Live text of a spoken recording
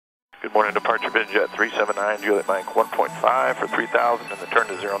Good morning, departure Binjet 379, Juliet Mike 1.5 for 3000 and the turn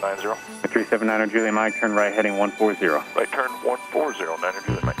to 090. 379 Juliet Mike, turn right heading 140. Right turn 140, 9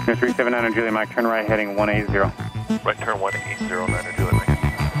 Juliet Mike. 379 Juliet Mike, turn right heading 180. Right turn 180, 9 Juliet Mike.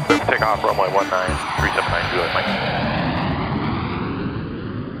 So take off runway 19, 379 Juliet Mike.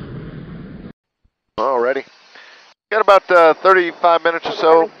 Alrighty. Got about 35 minutes or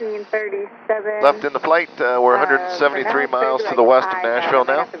so left in the flight. We're 173 miles to the west of Nashville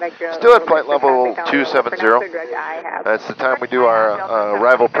now. Still at flight level 270. That's the time we do our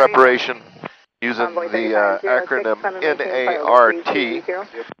arrival preparation using the acronym N.A.R.T.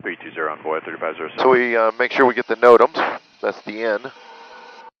 320 on board, 3507. So we make sure we get the NOTAMS. That's the N.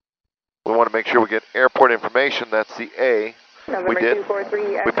 We want to make sure we get airport information. That's the A. We did.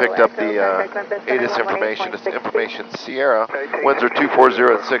 We picked up the ATIS information. It's information Sierra. Winds are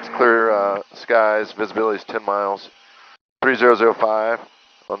 240 at 6, clear skies. Visibility is 10 miles. 3005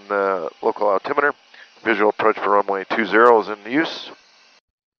 on the local altimeter. Visual approach for runway 20 is in use.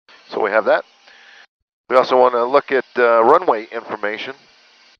 So we have that. We also want to look at runway information.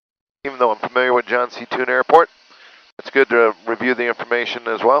 Even though I'm familiar with John C. Toon Airport, it's good to review the information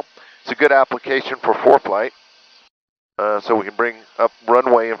as well. It's a good application for ForeFlight. So we can bring up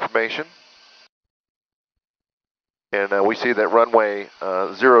runway information. And we see that runway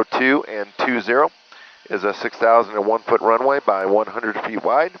 02 and 20 is a 6,001 foot runway by 100 feet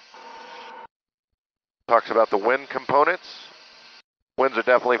wide. Talks about the wind components. Winds are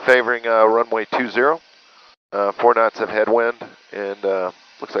definitely favoring runway 20. 4 knots of headwind, and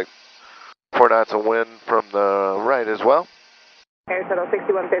looks like 4 knots of wind from the right as well. Air Shuttle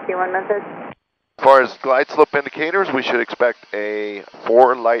 6151 message. As far as glide slope indicators, we should expect a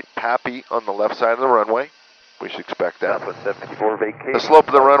 4 light PAPI on the left side of the runway. We should expect that. The slope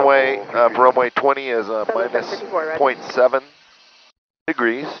of the runway for runway 20 is minus 0.7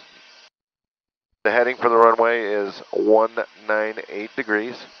 degrees. The heading for the runway is 198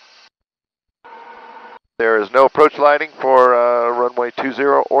 degrees. There is no approach lighting for runway 20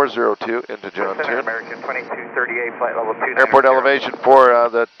 or 02 into John Toon. American 2238, flight level 2. Airport elevation for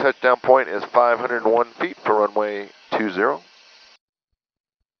the touchdown point is 501 feet for runway 20.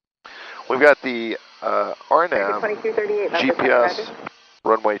 We've got the R-NAV GPS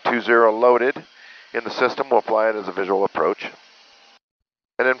runway 20 loaded in the system. We'll fly it as a visual approach.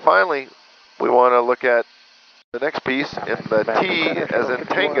 And then finally, we want to look at the next piece in the T as in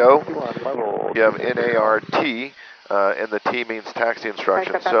Tango. You have N.A.R.T, and the T means taxi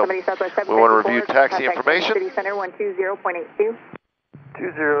instructions. So we want to review taxi information. City Center 120.82.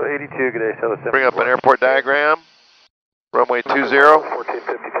 2082, good day, Bring up an airport diagram. Runway 20.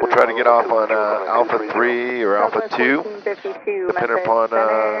 We'll try to get off on Alpha 3 or Alpha 2, depending upon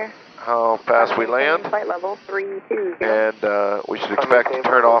how fast we land. And we should expect to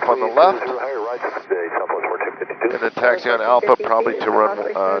turn off on the left. And then taxi on Alpha, probably to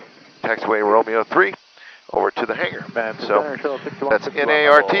run taxiway Romeo 3 over to the hangar. So that's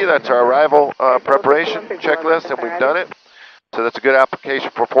N.A.R.T, that's our arrival preparation checklist, and we've done it. So that's a good application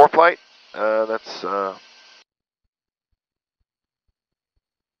for ForeFlight. That's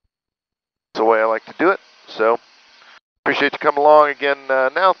the way I like to do it. So appreciate you coming along again.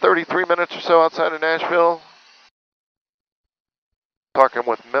 Now 33 minutes or so outside of Nashville. Talking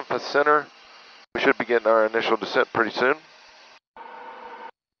with Memphis Center. We should be getting our initial descent pretty soon.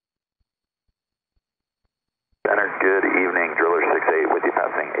 Center, good evening. Driller 68 with you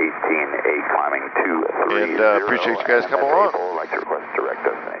passing 18A, climbing 230. And appreciate you guys coming along. I'd like to request direct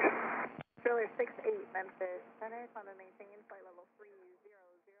destination. Driller 68 Memphis Center, climb and maintain flight level 300.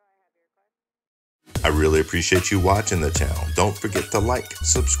 I really appreciate you watching the channel. Don't forget to like,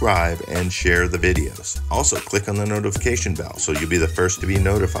 subscribe, and share the videos. Also, click on the notification bell so you'll be the first to be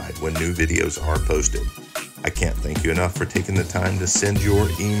notified when new videos are posted. I can't thank you enough for taking the time to send your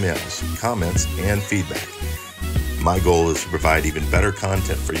emails, comments, and feedback. My goal is to provide even better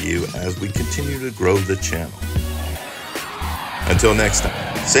content for you as we continue to grow the channel. Until next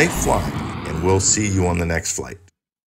time, safe flying, and we'll see you on the next flight.